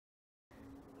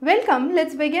Welcome.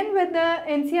 Let's begin with the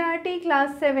NCERT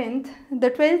class 7th, the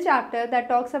 12th chapter that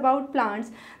talks about plants.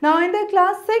 Now in the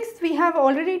class 6th, we have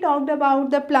already talked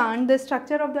about the plant, the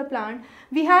structure of the plant.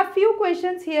 We have few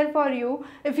questions here for you.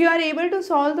 If you are able to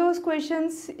solve those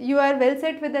questions, you are well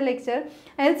set with the lecture.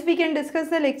 Else we can discuss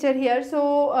the lecture here.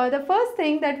 So the first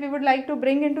thing that we would like to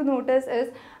bring into notice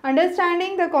is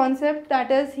understanding the concept that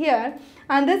is here.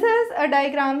 And this is a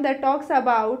diagram that talks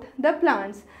about the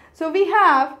plants. So we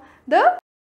have the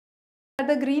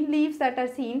green leaves that are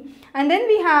seen, and then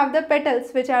we have the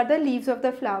petals, which are the leaves of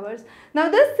the flowers. Now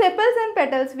this sepals and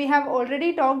petals we have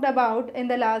already talked about in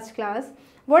the last class.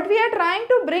 What we are trying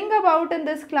to bring about in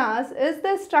this class is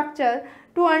the structure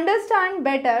to understand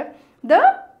better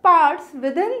the parts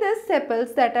within these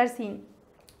sepals that are seen.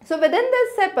 So within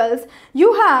these sepals,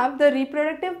 you have the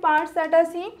reproductive parts that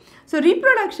are seen. So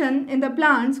reproduction in the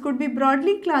plants could be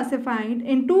broadly classified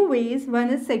in two ways.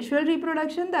 One is sexual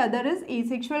reproduction, the other is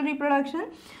asexual reproduction.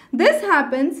 This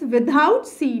happens without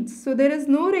seeds. So there is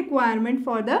no requirement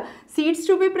for the seeds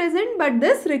to be present, but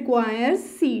this requires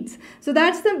seeds. So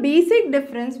that's the basic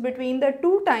difference between the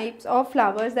two types of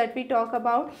flowers that we talk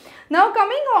about. Now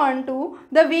coming on to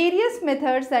the various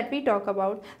methods that we talk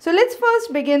about. So let's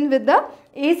first begin with the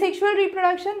asexual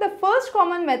reproduction. The first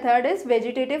common method is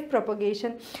vegetative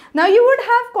propagation. Now you would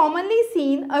have commonly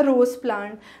seen a rose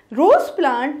plant. Rose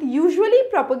plant usually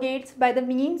propagates by the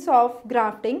means of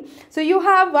grafting. So you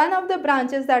have one of the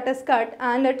branches that is cut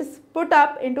and it is put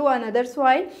up into another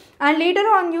soil, and later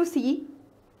on you see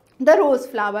the rose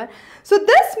flower. So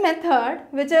this method,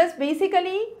 which is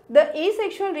basically the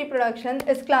asexual reproduction,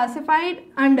 is classified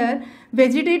under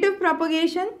vegetative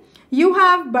propagation. You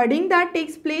have budding that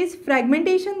takes place,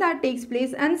 fragmentation that takes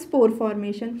place, and spore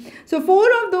formation. So four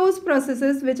of those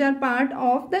processes which are part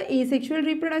of the asexual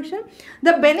reproduction.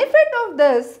 The benefit of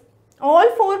this, all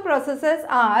four processes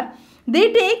are,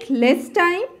 they take less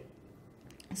time.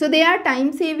 So they are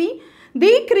time saving.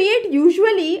 They create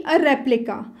usually a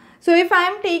replica. So if I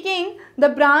am taking the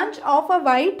branch of a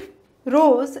white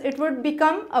rose, it would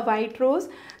become a white rose.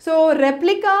 So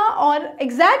replica or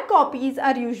exact copies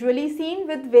are usually seen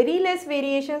with very less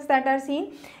variations that are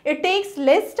seen. It takes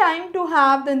less time to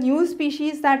have the new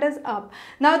species that is up.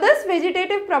 Now this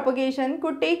vegetative propagation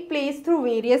could take place through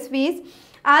various ways.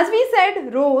 As we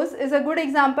said, rose is a good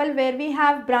example where we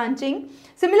have branching.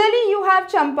 Similarly, you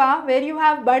have champa where you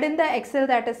have bud in the axil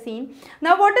that is seen.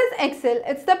 Now what is axil?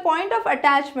 It's the point of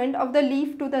attachment of the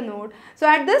leaf to the node. So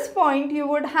at this point you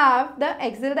would have the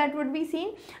axil that would be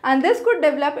seen, and this could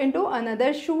develop into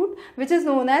another shoot which is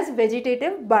known as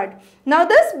vegetative bud. Now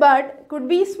this bud could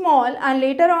be small and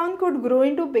later on could grow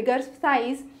into bigger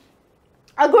size.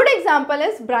 A good example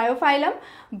is Bryophyllum.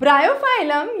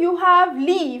 Bryophyllum, you have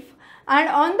leaf, and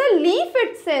on the leaf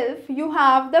itself you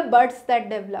have the buds that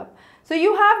develop. So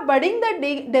you have budding that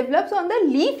develops on the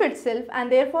leaf itself,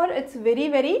 and therefore it's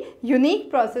very unique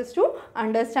process to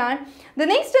understand. The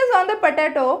next is on the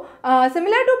potato.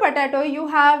 Similar to potato, you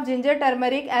have ginger,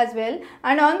 turmeric as well,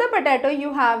 and on the potato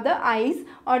you have the eyes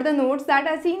or the nodes that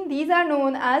are seen. These are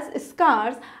known as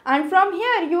scars, and from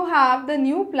here you have the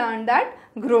new plant that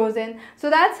grows in. So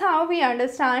that's how we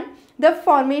understand the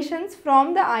formations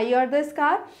from the eye or the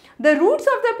scar. The roots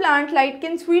of the plant like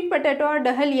in sweet potato or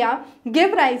dahlia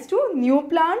give rise to new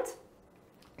plants.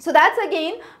 So that's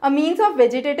again a means of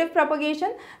vegetative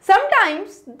propagation.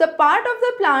 Sometimes the part of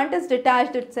the plant is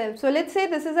detached itself. So let's say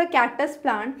this is a cactus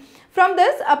plant. From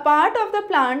this, a part of the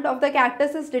plant of the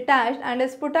cactus is detached and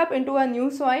is put up into a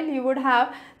new soil. You would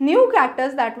have new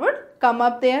cactus that would come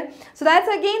up there. So that's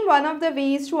again one of the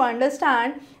ways to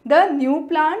understand the new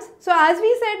plants. So as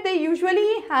we said, they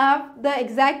usually have the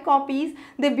exact copies.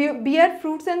 They bear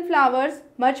fruits and flowers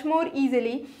much more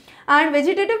easily. And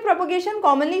vegetative propagation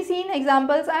commonly seen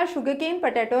examples are sugarcane,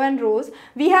 potato and rose.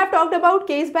 We have talked about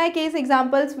case by case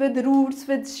examples with roots,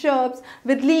 with shrubs,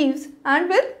 with leaves and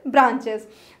with branches.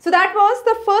 So that was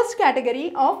the first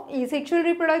category of asexual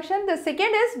reproduction. The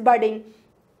second is budding.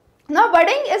 Now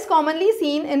budding is commonly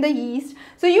seen in the yeast.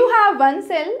 So you have one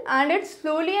cell and it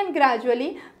slowly and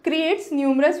gradually creates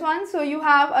numerous ones. So you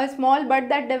have a small bud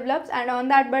that develops, and on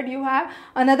that bud you have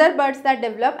another buds that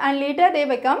develop, and later they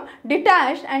become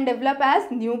detached and develop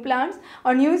as new plants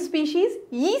or new species.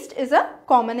 Yeast is a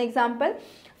common example.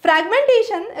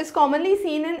 Fragmentation is commonly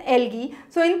seen in algae.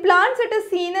 So in plants it is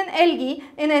seen in algae,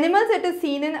 in animals it is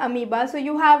seen in amoeba. So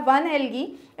you have one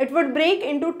algae, it would break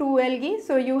into two algae.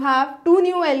 So you have two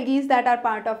new algae that are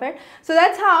part of it. So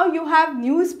that's how you have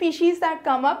new species that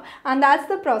come up, and that's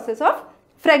the process of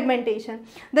fragmentation.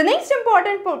 The next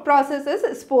important process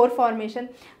is spore formation.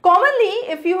 Commonly,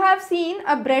 if you have seen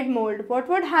a bread mold, what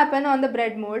would happen on the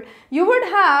bread mold? You would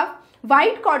have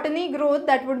white cottony growth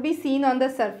that would be seen on the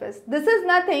surface. This is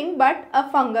nothing but a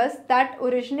fungus that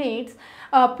originates,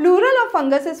 plural of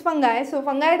fungus is fungi, so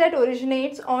fungi that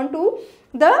originates onto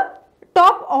the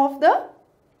top of the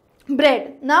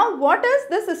bread. Now what is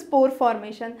this spore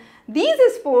formation?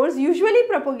 These spores usually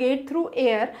propagate through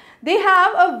air. They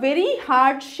have a very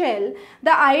hard shell.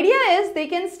 The idea is they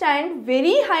can stand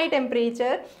very high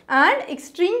temperature and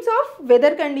extremes of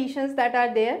weather conditions that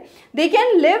are there. They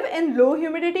can live in low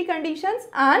humidity conditions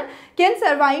and can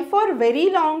survive for very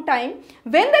long time.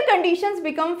 When the conditions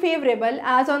become favorable,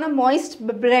 as on a moist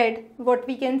bread, what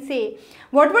we can say,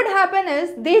 what would happen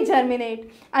is they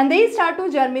germinate and they start to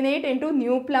germinate into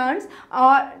new plants.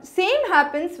 Same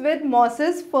happens with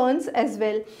mosses, ferns as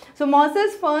well. So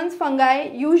mosses, ferns, fungi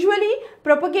usually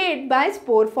propagate by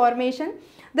spore formation.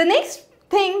 The next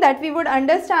thing that we would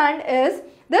understand is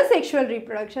the sexual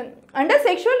reproduction. Under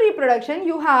sexual reproduction,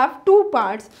 you have two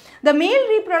parts, the male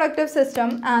reproductive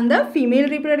system and the female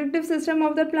reproductive system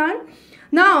of the plant.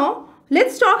 Now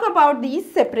let's talk about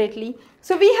these separately.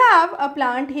 So we have a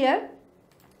plant here.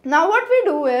 Now what we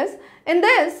do is, in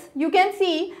this you can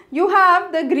see you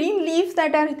have the green leaves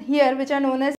that are here, which are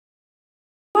known as,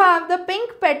 you have the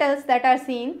pink petals that are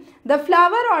seen, the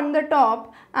flower on the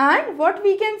top, and what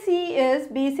we can see is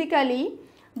basically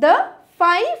the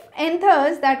 5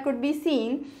 anthers that could be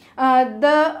seen,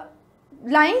 the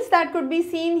lines that could be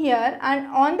seen here, and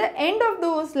on the end of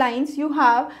those lines you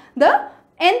have the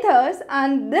anthers,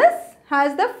 and this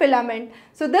has the filament.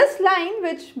 So this line,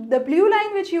 which the blue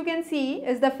line which you can see,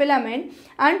 is the filament,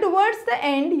 and towards the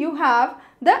end you have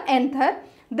the anther.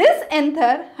 This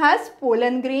anther has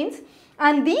pollen grains,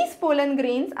 and these pollen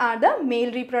grains are the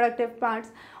male reproductive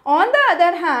parts. On the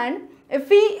other hand, if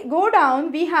we go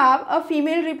down, we have a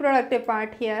female reproductive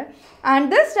part here, and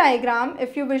this diagram,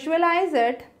 if you visualize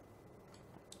it,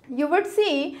 you would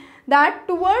see that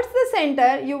towards the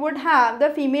center you would have the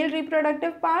female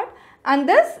reproductive part, and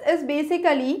this is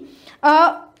basically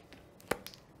a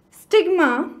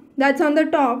stigma that's on the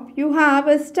top. You have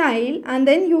a style, and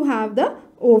then you have the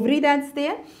ovary that's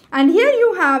there, and here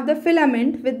you have the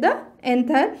filament with the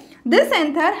anther. This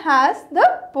anther has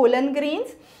the pollen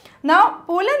grains. Now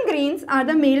pollen grains are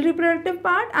the male reproductive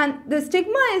part, and the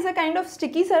stigma is a kind of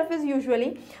sticky surface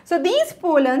usually. So these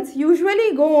pollens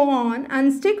usually go on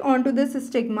and stick onto this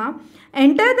stigma,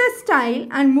 enter the style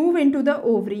and move into the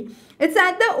ovary. It's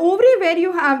at the ovary where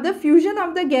you have the fusion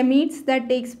of the gametes that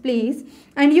takes place,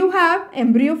 and you have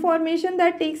embryo formation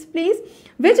that takes place,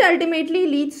 which ultimately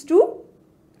leads to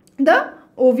the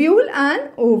ovule and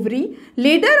ovary.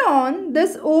 Later on,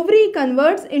 this ovary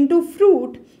converts into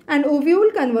fruit and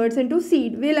ovule converts into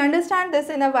seed. We'll understand this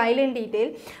in a while in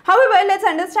detail. However, let's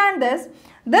understand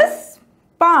this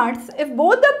parts, if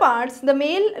both the parts, the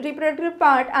male reproductive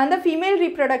part and the female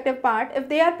reproductive part, if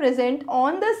they are present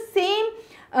on the same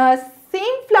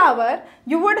flower,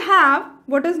 you would have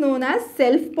what is known as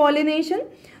self-pollination.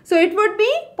 So it would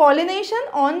be pollination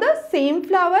on the same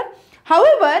flower.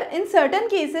 However, in certain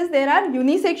cases there are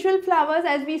unisexual flowers,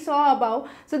 as we saw above.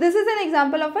 So this is an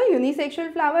example of a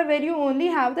unisexual flower where you only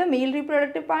have the male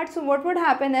reproductive part. So what would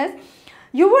happen is,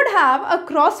 you would have a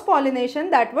cross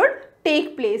pollination that would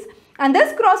take place, and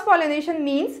this cross pollination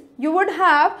means you would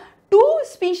have two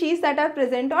species that are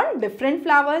present on different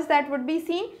flowers that would be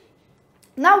seen.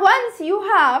 Now once you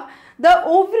have the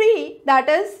ovary, that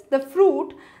is the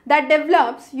fruit that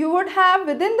develops, you would have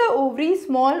within the ovary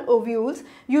small ovules,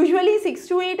 usually 6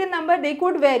 to 8 in number. They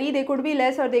could vary, they could be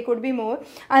less or they could be more,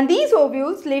 and these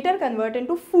ovules later convert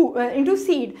into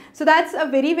seed. So that's a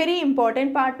very, very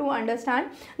important part to understand.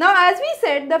 Now as we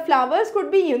said, the flowers could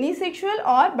be unisexual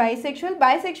or bisexual.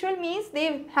 Bisexual means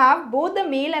they have both the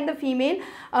male and the female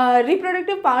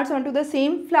reproductive parts onto the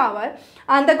same flower,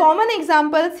 and the common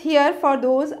examples here for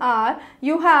those are,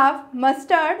 you have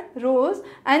mustard, rose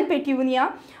and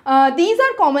petunia. These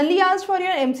are commonly asked for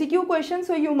your MCQ questions,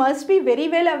 so you must be very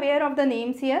well aware of the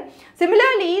names here.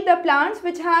 Similarly, the plants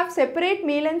which have separate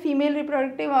male and female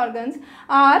reproductive organs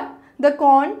are the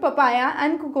corn, papaya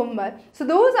and cucumber. So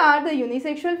those are the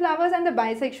unisexual flowers and the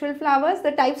bisexual flowers.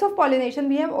 The types of pollination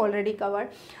we have already covered.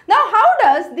 Now how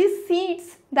does these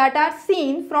seeds that are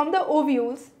seen from the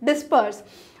ovules disperse?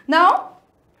 Now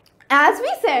as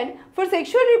we said, for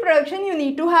sexual reproduction you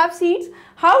need to have seeds.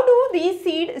 How do these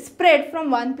seeds spread from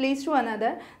one place to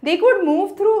another? They could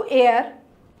move through air,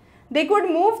 they could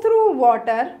move through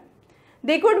water,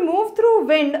 they could move through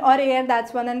wind or air,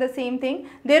 that's one and the same thing.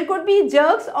 There could be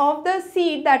jerks of the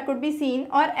seed that could be seen,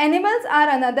 or animals are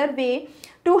another way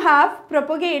to have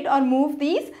propagate or move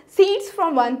these seeds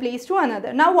from one place to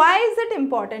another. Now why is it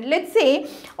important? Let's say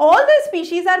all the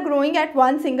species are growing at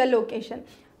one single location.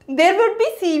 there would be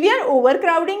severe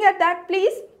overcrowding at that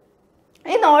place.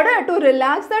 In order to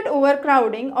relax that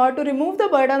overcrowding or to remove the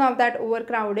burden of that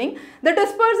overcrowding, the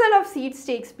dispersal of seeds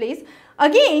takes place.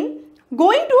 Again,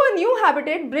 going to a new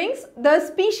habitat brings the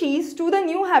species to the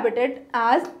new habitat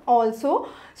as also.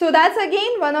 So that's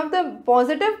again one of the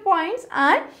positive points,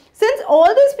 and since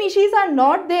all the species are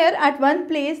not there at one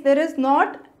place, there is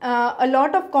not a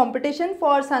lot of competition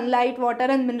for sunlight, water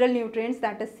and mineral nutrients,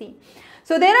 that is C.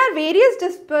 So there are various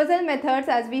dispersal methods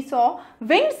as we saw.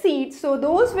 Winged seeds, so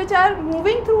those which are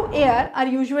moving through air are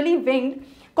usually winged.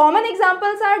 Common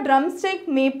examples are drumstick,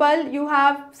 maple, you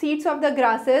have seeds of the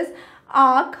grasses,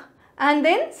 ack, and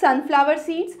then sunflower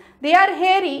seeds. They are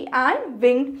hairy and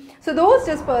winged. So those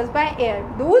disperse by air.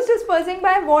 Those dispersing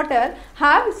by water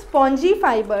have spongy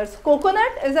fibers.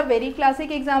 Coconut is a very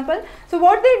classic example. So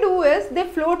what they do is they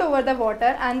float over the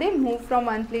water and they move from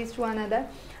one place to another.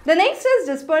 The next is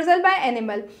dispersal by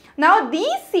animal. Now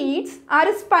these seeds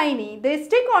are spiny. They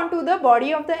stick onto the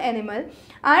body of the animal,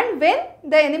 and when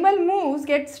the animal moves,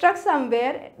 gets stuck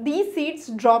somewhere, these seeds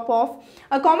drop off.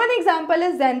 A common example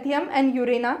is xanthium and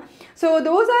urina. So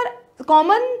those are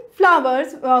common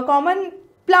flowers, common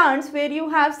plants where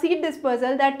you have seed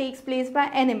dispersal that takes place by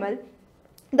animal.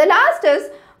 The last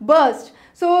is burst.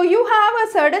 So you have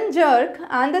a sudden jerk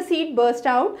and the seed burst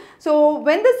out. So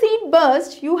when the seed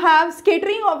bursts, you have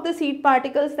scattering of the seed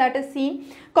particles that is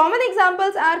seen. Common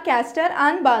examples are castor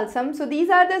and balsam. So these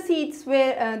are the seeds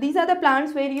where these are the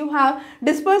plants where you have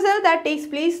dispersal that takes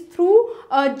place through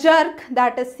a jerk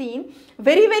that is seen.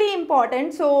 Very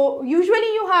important. So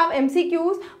usually you have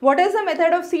MCQs. What is the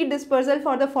method of seed dispersal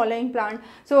for the following plant?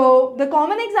 So the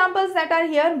common examples that are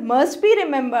here must be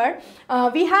remembered.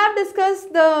 We have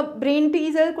discussed the brain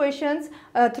teaser questions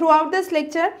throughout this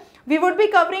lecture. We would be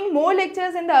covering more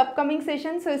lectures in the upcoming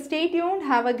session. So stay tuned.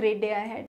 Have a great day ahead.